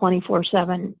person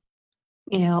 24/7,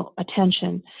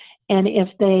 attention. And if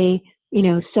they,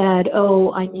 said,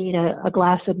 oh, I need a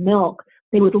glass of milk,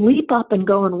 they would leap up and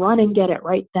go and run and get it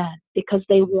right then because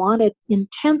they wanted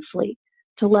intensely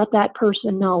to let that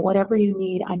person know whatever you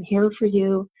need, I'm here for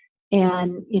you.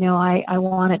 And, I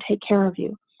want to take care of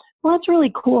you. Well, that's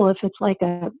really cool if it's like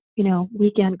a,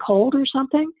 weekend cold or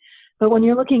something. But when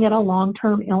you're looking at a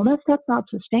long-term illness, that's not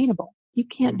sustainable. You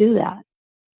can't do that.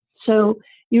 So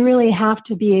you really have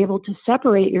to be able to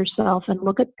separate yourself and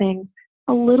look at things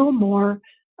a little more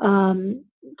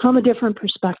from a different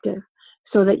perspective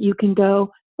so that you can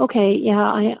go, okay,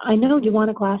 yeah, I know you want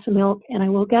a glass of milk and I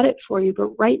will get it for you, but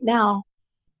right now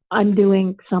I'm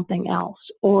doing something else.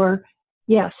 Or,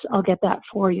 yes, I'll get that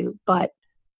for you, but,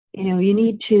 you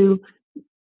need to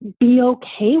be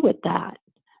okay with that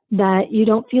you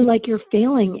don't feel like you're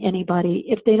failing anybody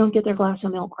if they don't get their glass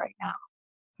of milk right now.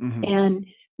 Mm-hmm. And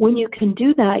when you can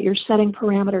do that, you're setting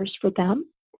parameters for them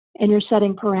and you're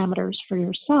setting parameters for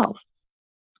yourself.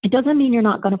 It doesn't mean you're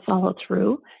not going to follow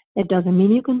through. It doesn't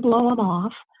mean you can blow them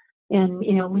off and,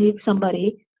 leave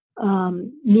somebody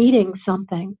needing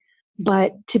something,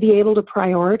 but to be able to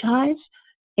prioritize.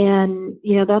 And,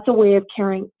 that's a way of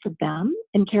caring for them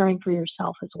and caring for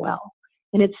yourself as well.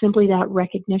 And it's simply that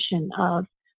recognition of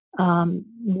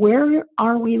where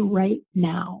are we right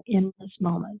now in this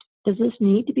moment? Does this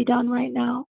need to be done right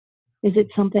now? Is it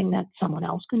something that someone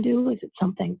else can do? Is it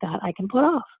something that I can put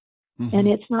off? Mm-hmm. And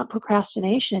it's not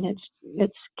procrastination.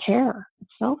 It's care.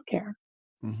 It's self-care.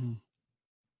 Mm-hmm.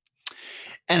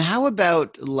 And how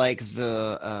about like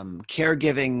the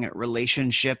caregiving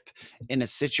relationship in a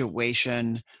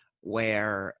situation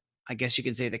where I guess you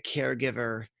could say the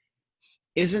caregiver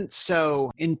isn't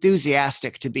so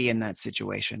enthusiastic to be in that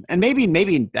situation? And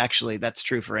maybe actually that's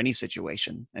true for any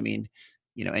situation. I mean,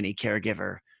 any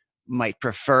caregiver might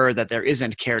prefer that there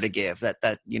isn't care to give, that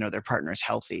their partner is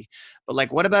healthy. But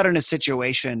like, what about in a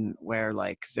situation where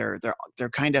like they're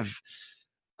kind of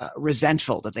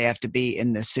resentful that they have to be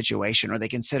in this situation, or they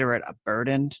consider it a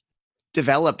burden,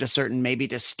 developed a certain maybe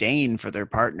disdain for their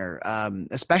partner,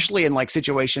 especially in like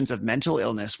situations of mental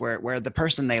illness where the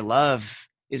person they love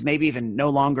is maybe even no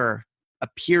longer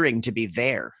appearing to be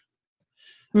there.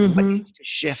 What needs to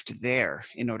shift there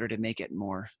in order to make it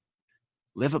more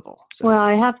livable? Well,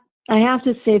 I have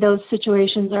to say those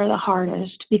situations are the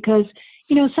hardest because,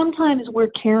 sometimes we're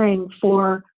caring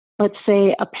for, let's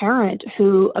say, a parent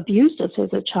who abused us as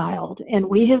a child, and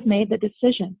we have made the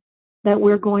decision that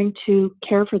we're going to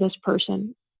care for this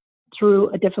person through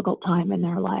a difficult time in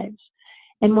their lives.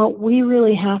 And what we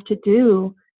really have to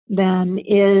do then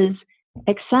is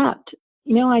accept,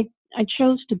 I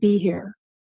chose to be here,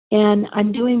 and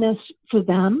I'm doing this for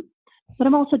them, but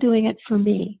I'm also doing it for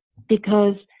me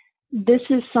because this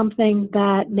is something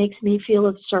that makes me feel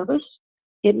of service.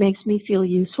 It makes me feel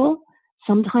useful.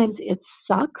 Sometimes it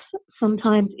sucks.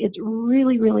 Sometimes it's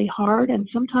really, really hard. And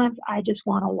sometimes I just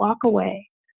want to walk away,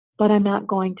 but I'm not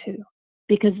going to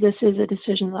because this is a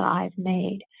decision that I've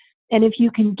made. And if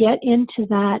you can get into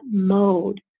that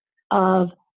mode of,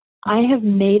 I have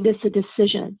made this a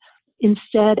decision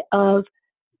instead of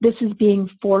this is being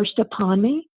forced upon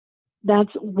me,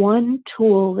 that's one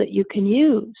tool that you can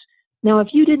use. Now, if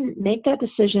you didn't make that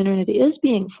decision and it is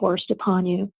being forced upon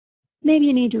you, maybe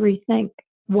you need to rethink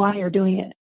why you're doing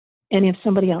it and if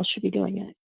somebody else should be doing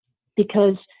it,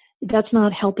 because that's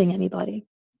not helping anybody.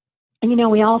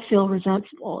 And, we all feel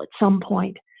resentful at some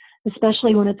point,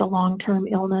 especially when it's a long-term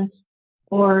illness,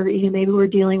 or maybe we're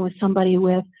dealing with somebody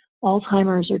with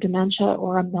Alzheimer's or dementia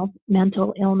or a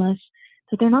mental illness,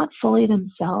 that they're not fully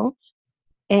themselves.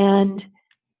 And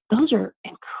those are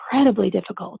incredibly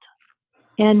difficult.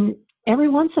 And every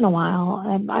once in a while,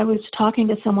 I was talking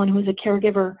to someone who was a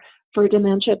caregiver for a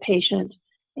dementia patient,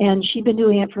 and she'd been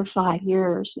doing it for 5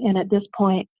 years. And at this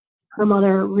point, her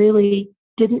mother really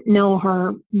didn't know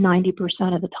her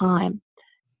 90% of the time.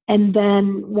 And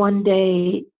then one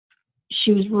day,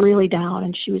 she was really down,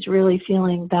 and she was really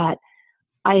feeling that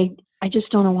I just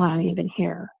don't know why I'm even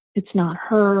here. It's not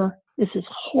her. This is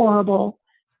horrible.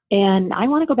 And I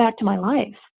want to go back to my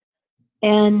life.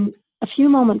 And a few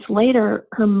moments later,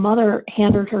 her mother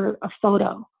handed her a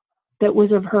photo that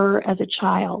was of her as a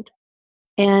child.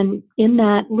 And in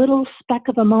that little speck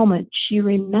of a moment, she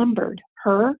remembered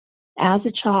her as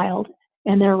a child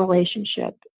and their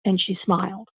relationship, and she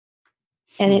smiled.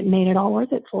 And it made it all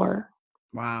worth it for her.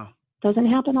 Wow. Doesn't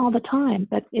happen all the time,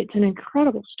 but it's an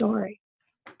incredible story.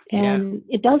 And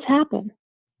it does happen.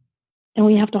 And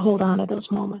we have to hold on to those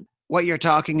moments. What you're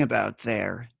talking about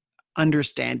there,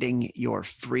 understanding your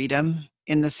freedom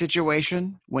in the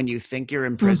situation when you think you're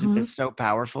imprisoned is so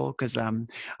powerful, because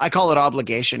I call it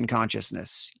obligation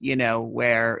consciousness,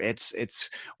 where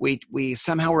we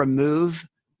somehow remove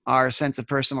our sense of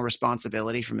personal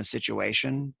responsibility from a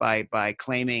situation by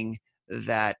claiming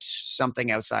that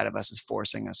something outside of us is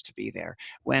forcing us to be there,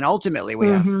 when ultimately we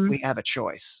have a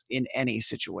choice in any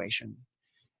situation.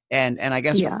 And I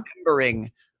guess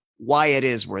remembering why it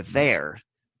is we're there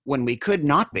when we could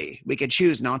not be, we could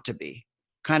choose not to be,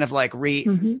 kind of like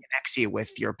reconnects you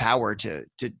with your power to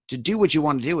do what you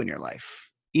want to do in your life,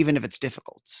 even if it's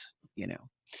difficult.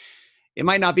 It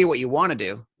might not be what you want to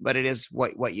do, but it is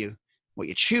what you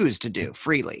choose to do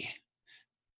freely.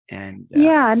 And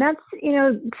and that's,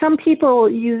 some people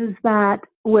use that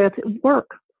with work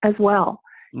as well.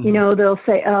 They'll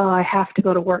say, oh, I have to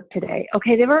go to work today.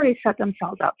 Okay, they've already set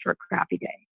themselves up for a crappy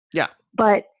day. Yeah.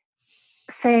 But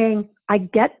saying, I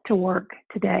get to work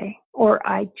today, or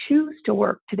I choose to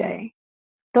work today,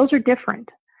 those are different.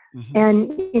 And,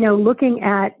 looking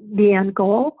at the end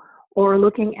goal, or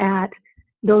looking at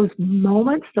those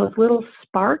moments, those little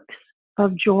sparks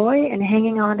of joy, and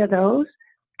hanging on to those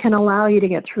can allow you to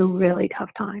get through really tough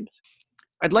times.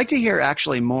 I'd like to hear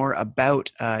actually more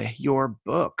about your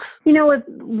book. With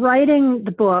writing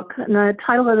the book, and the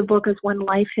title of the book is When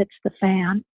Life Hits the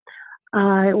Fan,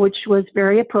 which was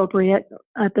very appropriate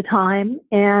at the time.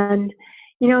 And,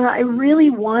 I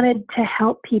really wanted to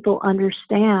help people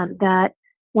understand that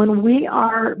when we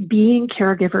are being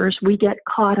caregivers, we get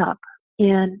caught up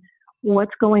in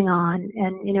what's going on.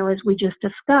 And, as we just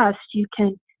discussed, you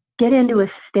can get into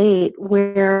a state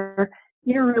where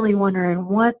you're really wondering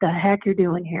what the heck you're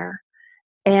doing here.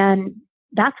 And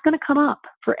that's going to come up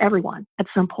for everyone at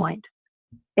some point.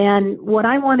 And what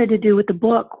I wanted to do with the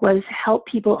book was help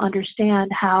people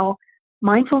understand how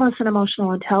mindfulness and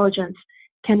emotional intelligence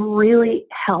can really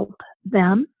help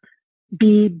them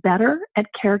be better at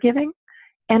caregiving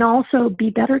and also be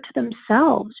better to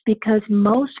themselves, because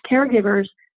most caregivers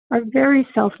are very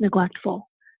self-neglectful.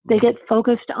 They get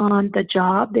focused on the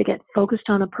job, they get focused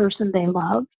on the person they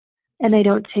love, and they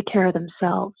don't take care of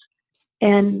themselves.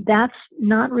 And that's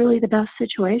not really the best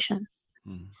situation.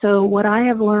 So what I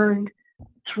have learned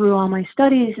through all my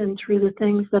studies and through the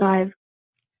things that I've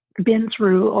been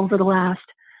through over the last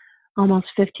almost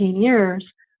 15 years,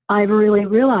 I've really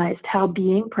realized how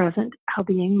being present, how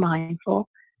being mindful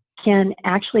can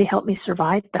actually help me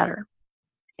survive better.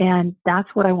 And that's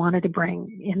what I wanted to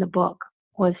bring in the book,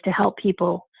 was to help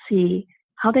people see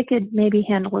how they could maybe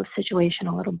handle a situation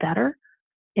a little better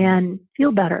and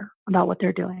feel better about what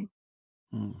they're doing.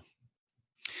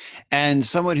 And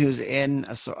someone who's in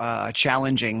a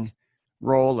challenging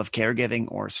role of caregiving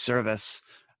or service,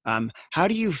 how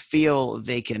do you feel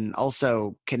they can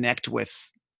also connect with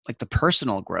like the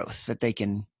personal growth that they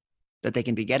can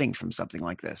be getting from something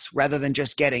like this, rather than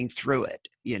just getting through it?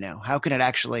 You know, how can it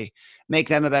actually make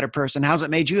them a better person? How's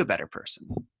it made you a better person?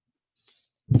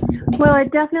 Well,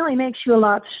 it definitely makes you a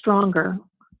lot stronger.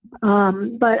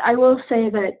 But I will say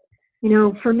that, you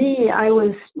know, for me, I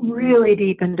was really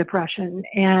deep in depression,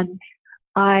 and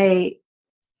I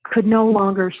could no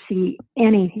longer see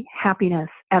any happiness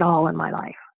at all in my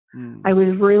life. I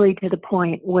was really to the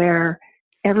point where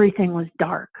everything was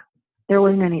dark. There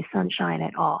wasn't any sunshine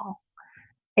at all.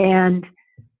 And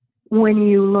when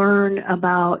you learn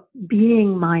about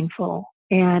being mindful,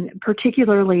 and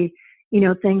particularly, you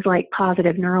know, things like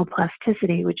positive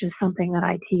neuroplasticity, which is something that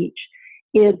I teach,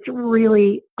 it's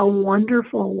really a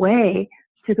wonderful way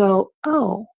to go,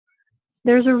 oh,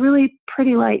 there's a really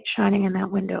pretty light shining in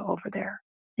that window over there.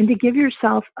 And to give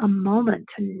yourself a moment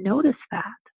to notice that,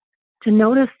 to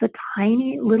notice the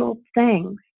tiny little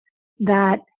things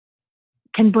that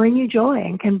can bring you joy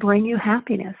and can bring you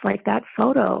happiness, like that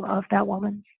photo of that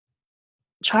woman's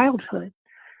childhood.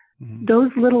 Those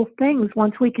little things,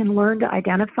 once we can learn to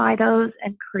identify those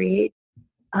and create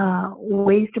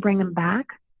ways to bring them back,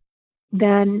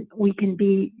 then we can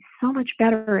be so much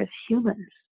better as humans.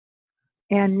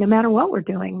 And no matter what we're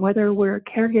doing, whether we're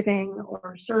caregiving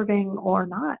or serving or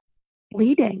not,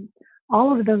 leading,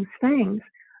 all of those things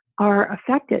are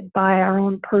affected by our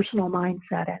own personal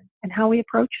mindset and how we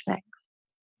approach things.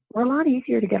 We're a lot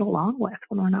easier to get along with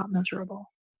when we're not miserable.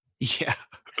 Yeah.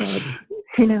 So,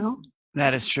 you know.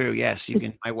 That is true. Yes, you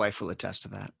can. My wife will attest to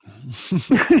that.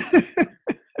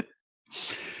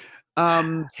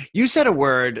 You said a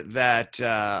word that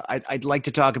I'd like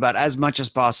to talk about as much as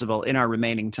possible in our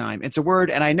remaining time. It's a word,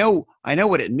 and I know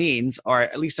what it means, or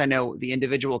at least I know the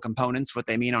individual components, what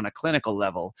they mean on a clinical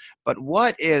level. But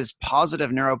what is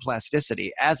positive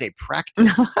neuroplasticity as a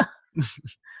practice?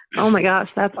 Oh my gosh,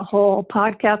 that's a whole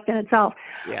podcast in itself.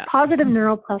 Yeah. Positive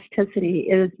neuroplasticity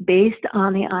is based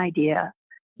on the idea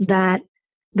that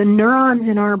the neurons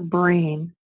in our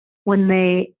brain, when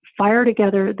they fire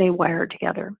together, they wire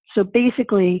together. So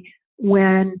basically,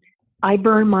 when I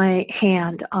burn my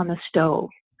hand on the stove,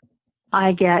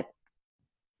 I get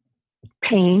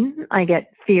pain, I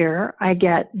get fear, I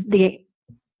get the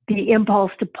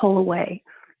impulse to pull away.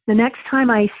 The next time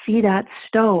I see that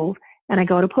stove and I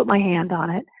go to put my hand on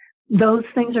it, those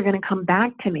things are going to come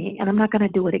back to me, and I'm not going to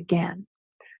do it again.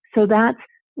 So that's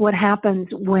what happens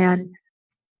when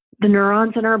the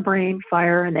neurons in our brain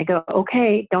fire and they go,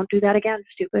 okay, don't do that again,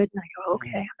 stupid. And I go,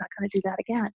 okay, I'm not going to do that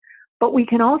again. But we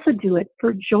can also do it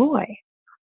for joy.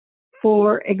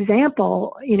 For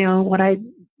example, you know, what I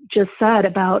just said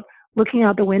about looking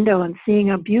out the window and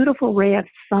seeing a beautiful ray of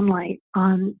sunlight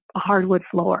on a hardwood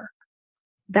floor.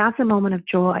 That's a moment of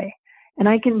joy. And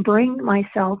I can bring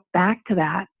myself back to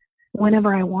that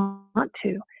whenever I want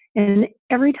to. And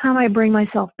every time I bring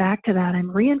myself back to that,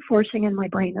 I'm reinforcing in my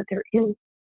brain that there is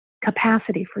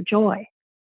capacity for joy.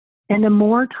 And the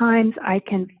more times I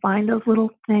can find those little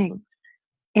things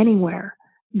anywhere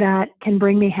that can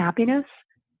bring me happiness,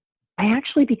 I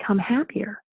actually become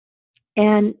happier.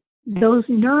 And those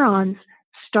neurons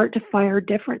start to fire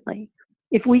differently.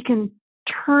 If we can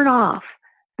turn off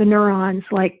the neurons,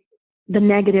 like the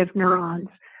negative neurons,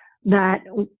 that,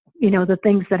 you know, the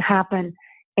things that happen,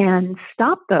 and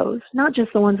stop those, not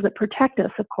just the ones that protect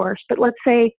us, of course, but let's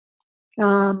say,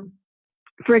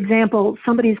 for example,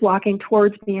 somebody's walking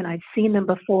towards me and I've seen them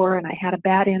before and I had a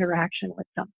bad interaction with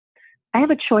them. I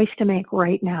have a choice to make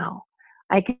right now.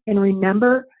 I can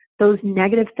remember those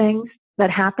negative things that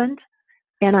happened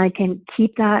and I can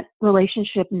keep that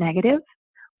relationship negative,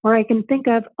 or I can think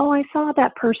of, oh, I saw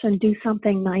that person do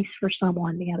something nice for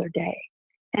someone the other day.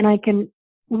 And I can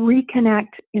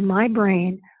reconnect in my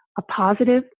brain a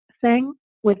positive thing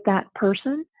with that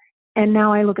person. And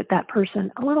now I look at that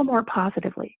person a little more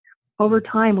positively. Over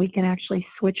time, we can actually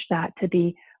switch that to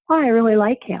be, oh, I really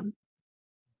like him.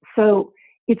 So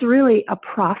it's really a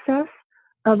process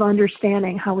of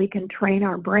understanding how we can train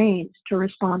our brains to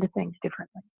respond to things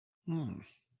differently.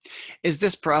 Is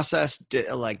this process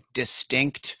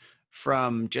distinct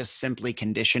from just simply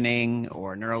conditioning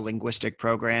or neurolinguistic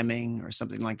programming or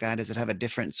something like that? Does it have a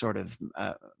different sort of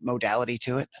modality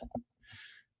to it?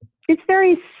 It's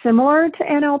very similar to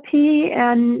NLP,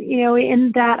 and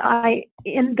in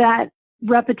that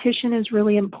repetition is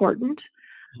really important.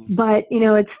 But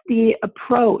it's the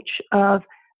approach of,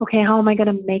 okay, how am I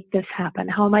going to make this happen?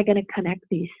 How am I going to connect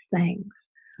these things?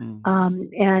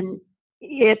 And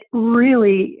it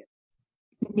really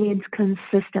needs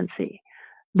consistency.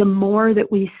 The more that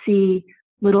we see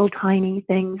little tiny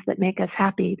things that make us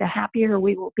happy, the happier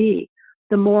we will be.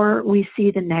 The more we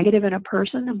see the negative in a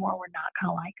person, the more we're not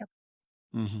going to like them.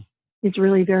 It's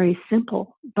really very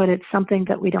simple, but it's something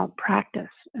that we don't practice,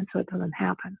 and so it doesn't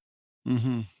happen.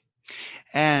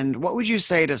 And what would you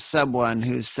say to someone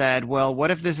who said, well,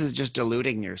 what if this is just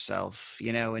deluding yourself,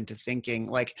 into thinking,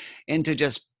 into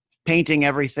just painting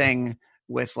everything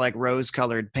with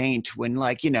rose-colored paint when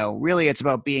really it's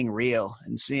about being real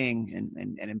and seeing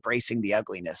and embracing the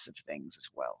ugliness of things as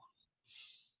well?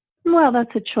 Well,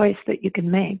 that's a choice that you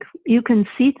can make. You can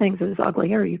see things as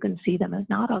ugly, or you can see them as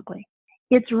not ugly.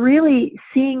 It's really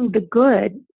seeing the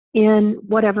good in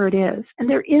whatever it is. And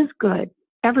there is good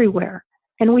everywhere.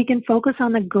 And we can focus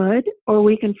on the good, or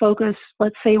we can focus,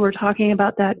 let's say we're talking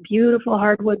about that beautiful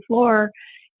hardwood floor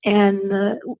and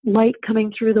the light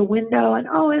coming through the window, and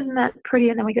oh, isn't that pretty?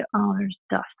 And then we go, oh, there's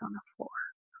dust on the floor.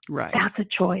 Right. That's a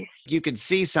choice. You could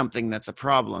see something that's a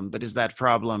problem, but is that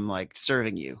problem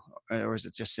serving you? Or is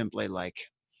it just simply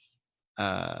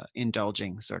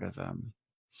indulging sort of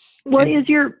is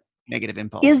your negative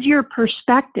impulse? Is your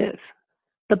perspective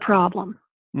the problem?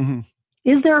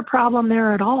 Is there a problem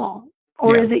there at all?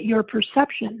 Or is it your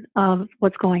perception of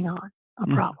what's going on a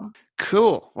problem?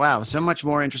 Cool. Wow. So much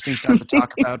more interesting stuff to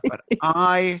talk about, but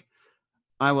I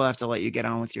will have to let you get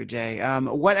on with your day.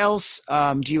 What else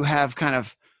do you have kind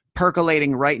of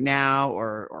percolating right now,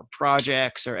 or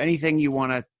projects, or anything you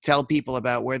want to tell people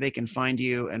about where they can find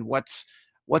you, and what's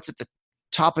at the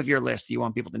top of your list that you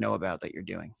want people to know about that you're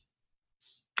doing?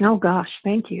 Oh, gosh,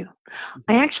 thank you.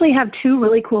 I actually have two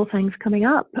really cool things coming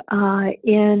up.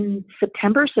 In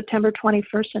September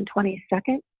 21st and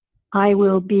 22nd, I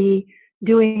will be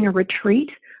doing a retreat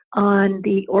on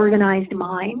the organized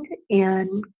mind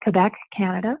in Quebec,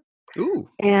 Canada. Ooh.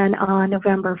 And on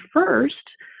November 1st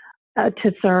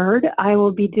to 3rd, I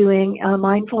will be doing a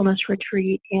mindfulness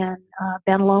retreat in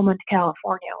Ben Lomond,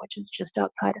 California, which is just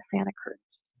outside of Santa Cruz.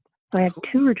 So I have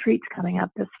two retreats coming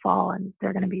up this fall, and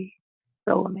they're going to be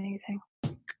so amazing.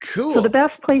 Cool. So the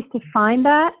best place to find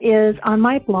that is on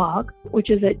my blog, which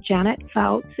is at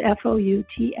JanetFouts,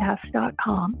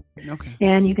 FOUTS.com. Okay.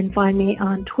 And you can find me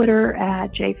on Twitter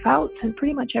at JFouts, and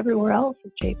pretty much everywhere else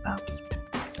at JFouts.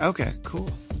 Okay, cool.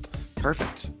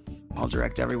 Perfect. I'll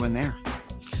direct everyone there.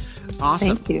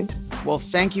 Awesome. Thank you. Well,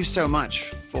 thank you so much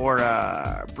for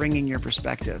bringing your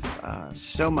perspective.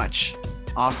 So much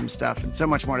awesome stuff and so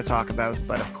much more to talk about.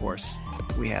 But of course,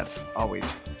 we have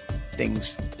always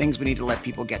things we need to let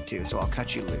people get to, so I'll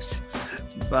cut you loose.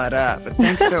 But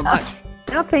thanks so much.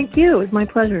 No, thank you. It was my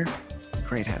pleasure.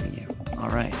 Great having you. All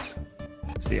right.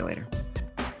 See you later.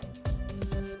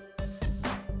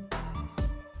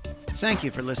 Thank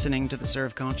you for listening to the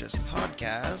Serve Conscious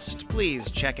podcast. Please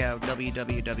check out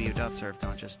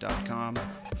www.serveconscious.com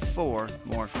for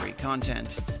more free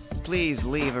content. Please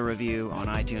leave a review on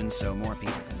iTunes so more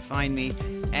people can find me,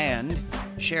 and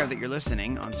share that you're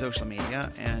listening on social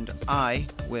media, and I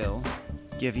will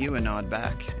give you a nod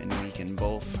back, and we can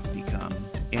both become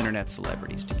internet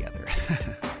celebrities together.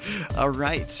 All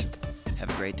right.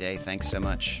 Have a great day. Thanks so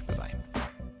much. Bye-bye.